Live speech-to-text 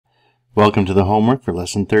Welcome to the homework for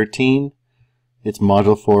lesson 13. It's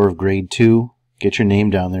module 4 of grade 2. Get your name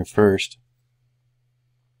down there first.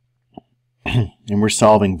 And we're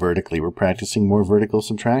solving vertically. We're practicing more vertical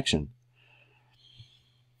subtraction.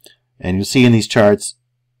 And you'll see in these charts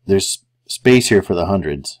there's space here for the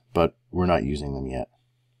hundreds, but we're not using them yet.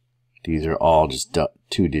 These are all just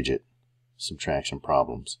two-digit subtraction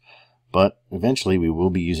problems. But eventually we will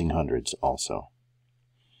be using hundreds also.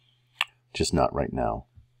 Just not right now.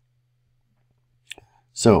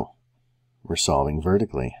 So, we're solving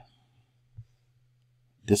vertically.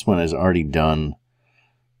 This one has already done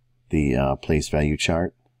the place value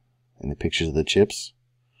chart and the pictures of the chips.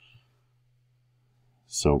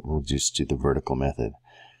 So we'll just do the vertical method.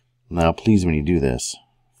 Now please, when you do this,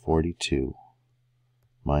 42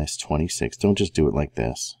 minus 26, don't just do it like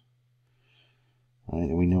this. All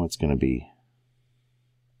right, we know it's going to be,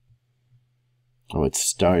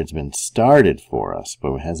 it's been started for us,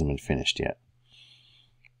 but it hasn't been finished yet.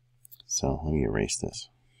 So let me erase this.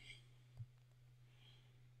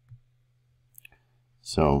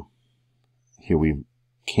 So here we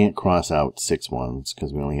can't cross out 6 ones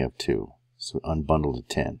because we only have 2. So unbundle to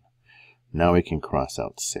 10. Now we can cross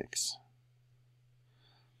out 6.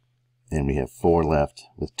 And we have 4 left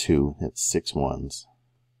with 2. That's 6 ones.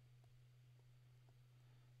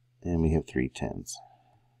 And we have 3 tens.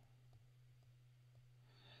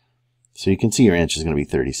 So you can see your answer is going to be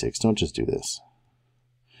 36. Don't just do this.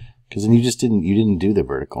 Because then you didn't do the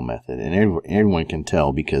vertical method, and everyone can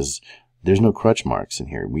tell because there's no crutch marks in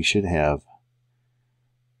here. We should have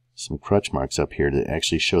some crutch marks up here to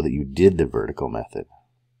actually show that you did the vertical method.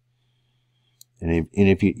 And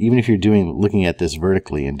even if you're looking at this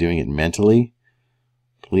vertically and doing it mentally,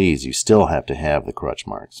 please, you still have to have the crutch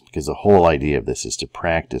marks, because the whole idea of this is to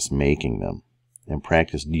practice making them and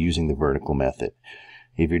practice using the vertical method.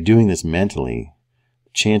 If you're doing this mentally,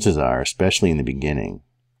 chances are, especially in the beginning,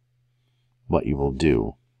 what you will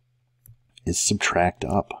do is subtract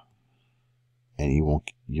up, and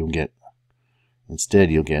you'll get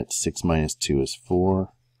 6 minus 2 is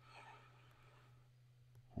 4,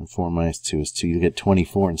 and 4 minus 2 is 2. You get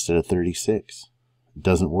 24 instead of 36. It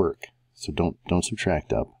doesn't work, so don't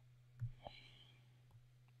subtract up.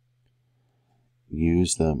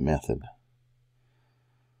 Use the method,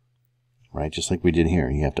 right? Just like we did here,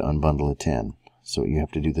 you have to unbundle a 10. So you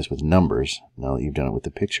have to do this with numbers now that you've done it with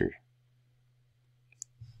the picture.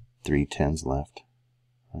 3 tens left.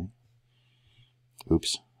 Right?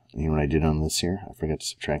 Oops. You know what I did on this here? I forgot to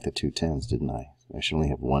subtract the 2 tens, didn't I? I should only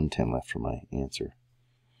have 1 10 left for my answer.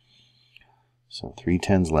 So 3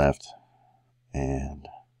 tens left. And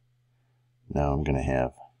now I'm going to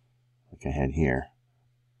have, like I had here,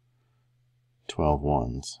 12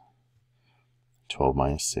 ones. 12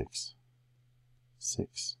 minus 6.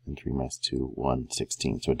 6. And 3 minus 2, 1,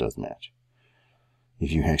 16. So it does match.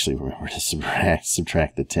 If you actually remember to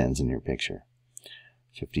subtract the tens in your picture.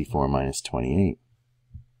 54 minus 28.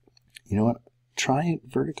 You know what? Try it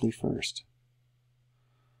vertically first.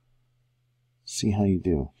 See how you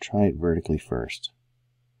do. Try it vertically first.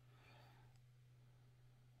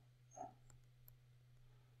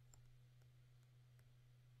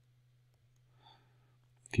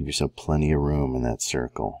 Give yourself plenty of room in that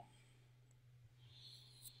circle.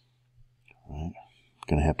 All right.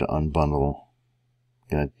 Going to have to unbundle.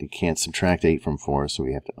 You can't subtract 8 from 4, so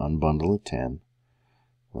we have to unbundle a 10.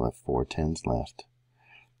 We'll have 4 tens left.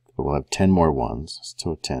 But we'll have 10 more ones.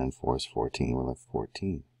 So 10 and 4 is 14. We'll have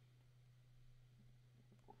 14.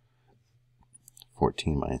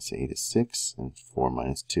 14 minus 8 is 6, and 4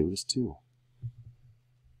 minus 2 is 2.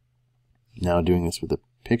 Now doing this with a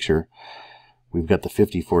picture, we've got the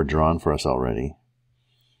 54 drawn for us already.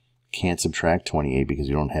 Can't subtract 28 because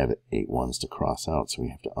you don't have 8 ones to cross out, so we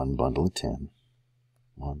have to unbundle a 10.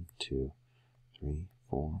 1, 2, 3,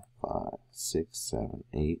 4, 5, 6, 7,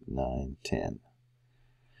 8, 9, 10.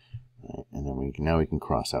 Right, and then now we can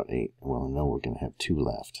cross out 8. Well, I know we're going to have 2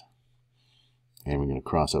 left. And we're going to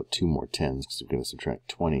cross out 2 more 10s because we're going to subtract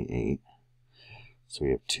 28. So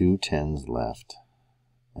we have 2 10s left.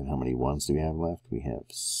 And how many ones do we have left? We have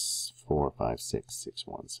 4, 5, 6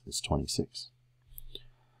 ones. It's 26.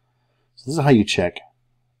 So this is how you check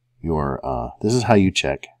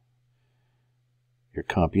your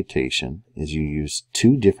computation, is you use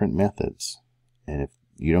 2 different methods. And if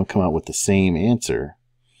you don't come out with the same answer,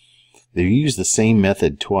 if you use the same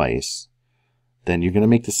method twice, then you're going to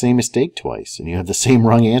make the same mistake twice, and you have the same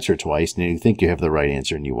wrong answer twice, and you think you have the right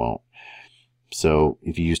answer and you won't. So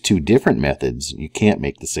if you use 2 different methods, you can't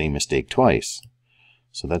make the same mistake twice.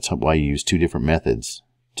 So that's why you use 2 different methods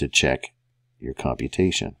to check your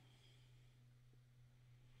computation.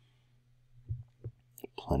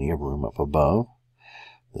 plenty of room up above.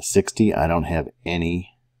 The 60, I don't have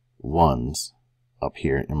any ones up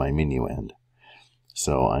here in my minuend.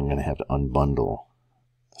 So I'm going to have to unbundle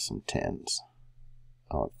some 10s.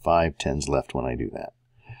 I'll have 5 10s left when I do that.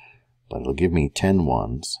 But it'll give me 10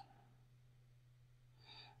 ones.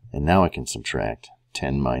 And now I can subtract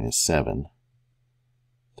 10 minus 7,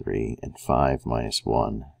 3, and 5 minus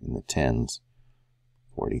 1 in the 10s,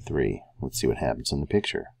 43. Let's see what happens in the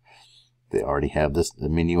picture. They already have the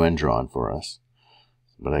minuend drawn for us.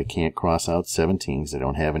 But I can't cross out 17 because I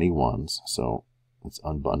don't have any ones. So let's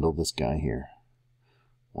unbundle this guy here.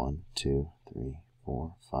 1, 2, 3,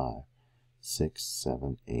 4, 5, 6,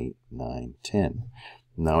 7, 8, 9, 10.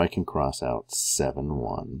 Now I can cross out 7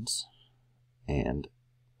 ones and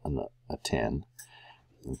a 10.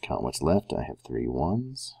 And count what's left. I have 3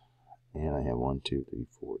 ones. And I have 1, 2, 3,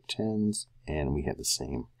 4 10s. And we have the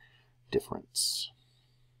same difference.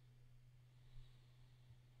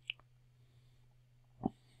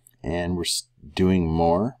 And we're doing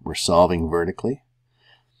more. We're solving vertically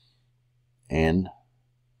and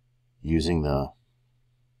using the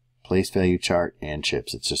place value chart and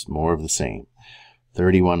chips. It's just more of the same.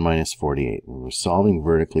 31 minus 48. When we're solving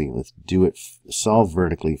vertically, let's do it. Solve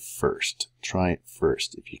vertically first. Try it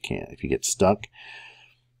first if you can. If you get stuck,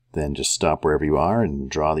 then just stop wherever you are and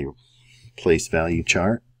draw the place value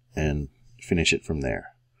chart and finish it from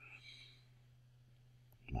there.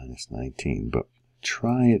 Minus 19. But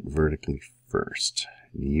try it vertically first.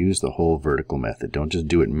 Use the whole vertical method. Don't just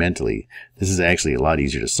do it mentally. This is actually a lot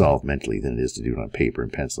easier to solve mentally than it is to do it on paper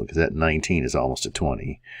and pencil, because that 19 is almost a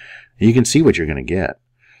 20. You can see what you're going to get.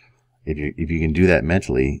 If you can do that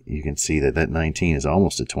mentally, you can see that that 19 is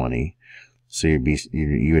almost a 20. So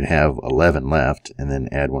you would have 11 left, and then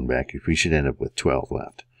add 1 back. We should end up with 12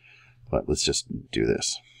 left. But let's just do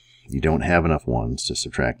this. You don't have enough ones to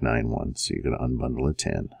subtract 9 ones, so you're going to unbundle a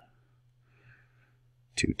 10.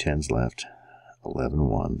 2 10s left, 11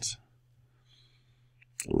 ones.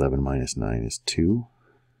 11 minus 9 is 2,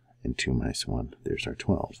 and 2 minus 1, there's our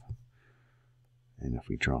 12. And if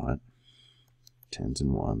we draw it, 10s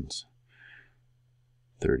and 1s,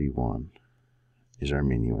 31 is our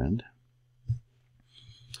minuend.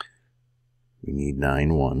 We need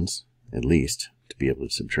 9 ones, at least, to be able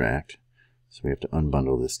to subtract. So we have to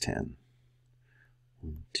unbundle this 10.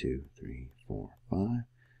 1, 2, 3, 4, 5.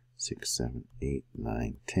 6, 7, 8,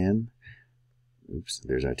 9, 10. Oops,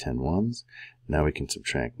 there's our 10 ones. Now we can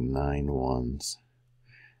subtract 9 ones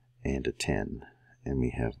and a 10. And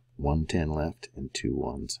we have 1 10 left and 2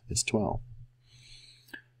 ones. It's 12.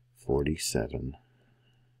 47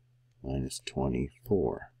 minus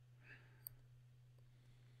 24.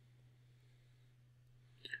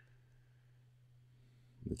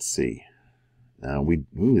 Let's see. Now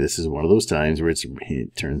this is one of those times where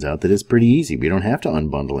it turns out that it's pretty easy. We don't have to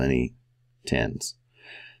unbundle any 10s.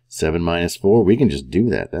 7 minus 4, we can just do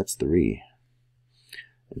that. That's 3.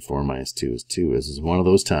 And 4 minus 2 is 2. This is one of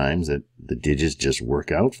those times that the digits just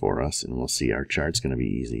work out for us, and we'll see our chart's going to be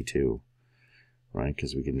easy too. Right?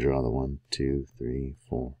 Because we can draw the 1, 2, 3,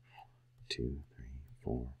 4, 2, 3,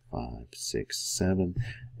 4, 5, 6, 7,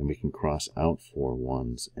 and we can cross out 4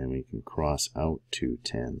 1s, and we can cross out 2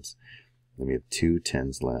 10s. Then we have 2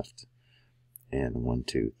 10s left, and 1,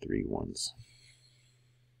 2, 3 1s.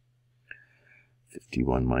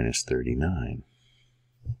 51 minus 39.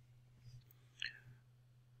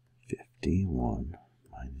 51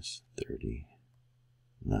 minus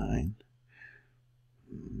 39.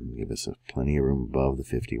 Give us plenty of room above the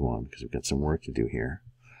 51, because we've got some work to do here.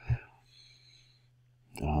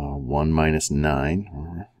 1 minus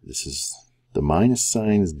 9. This is the minus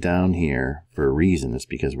sign is down here for a reason. It's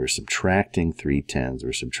because we're subtracting 3 10s.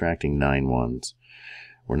 We're subtracting 9 1s.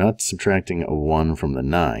 We're not subtracting a 1 from the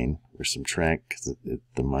 9. We're because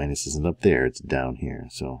the minus isn't up there. It's down here.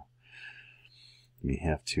 So we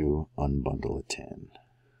have to unbundle a 10.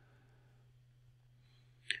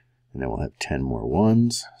 And then we'll have 10 more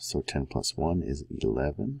 1s. So 10 plus 1 is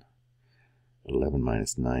 11. 11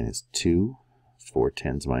 minus 9 is 2. 4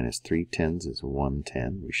 10s minus 3 10s is 1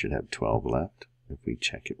 10. We should have 12 left if we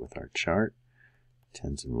check it with our chart.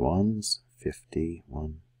 10s and 1s, 50,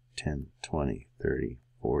 1, 10, 20, 30,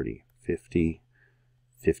 40, 50,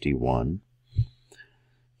 51.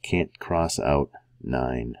 Can't cross out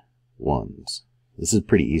 9 1s. This is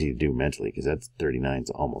pretty easy to do mentally because that's 39 is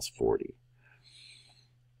almost 40.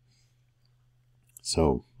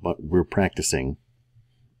 So, but we're practicing.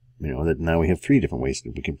 You know, that now we have 3 different ways.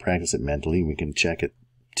 We can practice it mentally. We can check it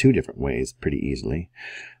 2 different ways pretty easily.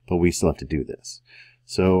 But we still have to do this.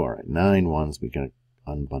 So, all right, 9 1s. We're going to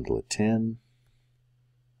unbundle a 10.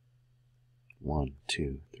 1,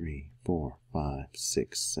 2, 3, 4, 5,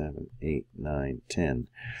 6, 7, 8, 9, 10.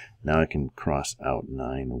 Now I can cross out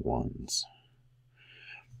 9 ones.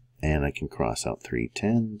 And I can cross out 3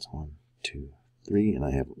 10s. 1, 2, 3. And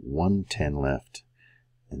I have 1 10 left.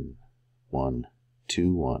 And 1,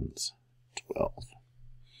 2 ones. 12.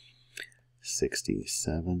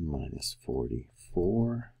 67 minus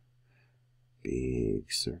 44.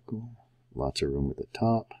 Big circle. Lots of room at the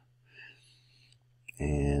top.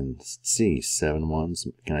 And let's see, 7 ones.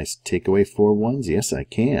 Can I take away 4 ones? Yes, I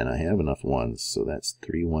can. I have enough ones. So that's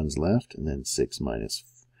 3 ones left. And then 6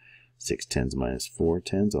 tens minus 4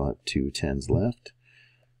 tens. I'll have 2 tens left.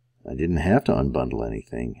 I didn't have to unbundle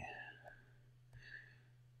anything.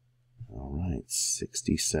 All right,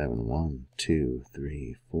 67. 1, 2,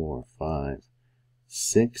 3, 4, 5,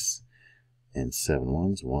 6. And 7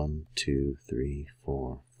 ones. 1, 2, 3,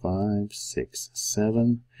 4, 5, 6,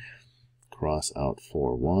 7. Cross out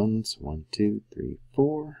 4 ones. 1, 2, 3,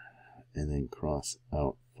 4. And then cross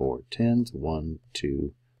out 4 tens. 1,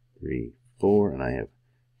 2, 3, 4. And I have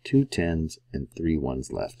 2 tens and 3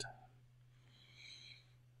 ones left.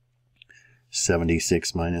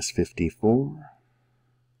 76 minus 54.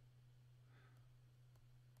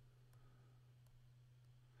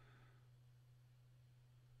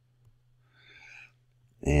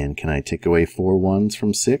 And can I take away 4 ones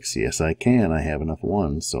from 6? Yes, I can. I have enough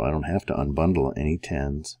ones, so I don't have to unbundle any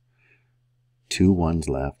tens. 2 ones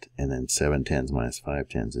left, and then 7 tens minus 5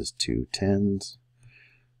 tens is 2 tens.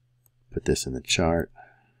 Put this in the chart.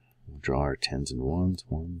 We'll draw our tens and ones.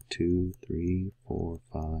 1, 2, 3, 4,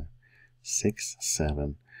 5, 6,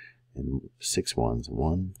 7, and 6 ones.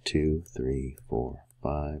 1, 2, 3, 4,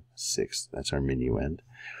 5, 6. That's our minuend.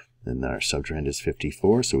 Then our subtrahend is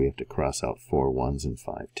 54, so we have to cross out 4 ones and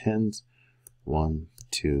 5 tens. 1,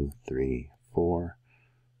 2, 3, 4,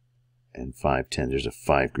 and 5 tens. There's a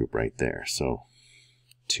 5 group right there. So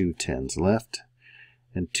 2 tens left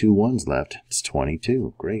and 2 ones left. It's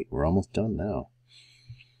 22. Great, we're almost done now.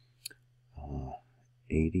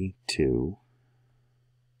 82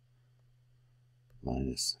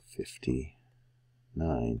 minus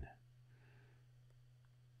 59.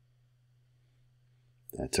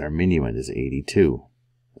 That's our minuend is 82.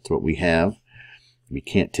 That's what we have. We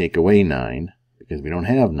can't take away 9 because we don't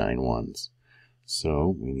have 9 ones.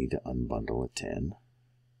 So we need to unbundle a 10.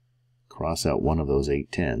 Cross out one of those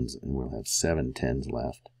 8 tens and we'll have 7 tens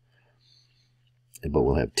left. But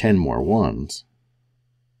we'll have 10 more ones.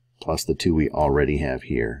 Plus the 2 we already have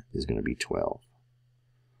here is going to be 12.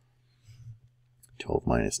 12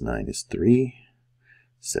 minus 9 is 3.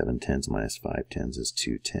 7 tens minus 5 tens is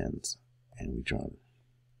 2 tens. And we draw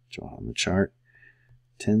on the chart,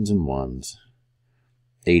 tens and ones.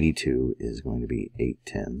 82 is going to be 8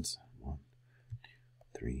 tens. 1,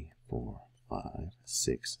 3, 4, 5,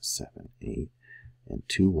 6, 7, 8, and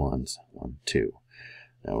 2 ones. 1, 2.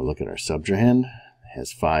 Now we'll look at our subtrahend. It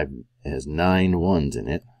has 9 ones in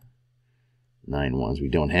it. 9 ones. We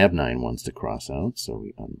don't have 9 ones to cross out, so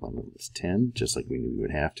we unbundle this 10, just like we knew we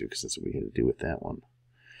would have to, because that's what we had to do with that one.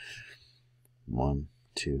 1,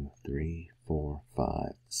 2, 3, 4,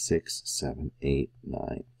 5, 6, 7, 8,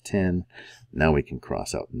 9, 10. Now we can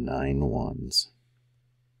cross out 9 ones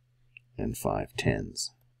and 5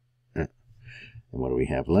 tens. And what do we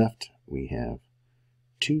have left? We have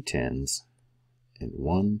 2 tens and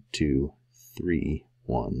 1, 2, 3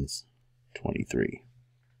 ones, 23.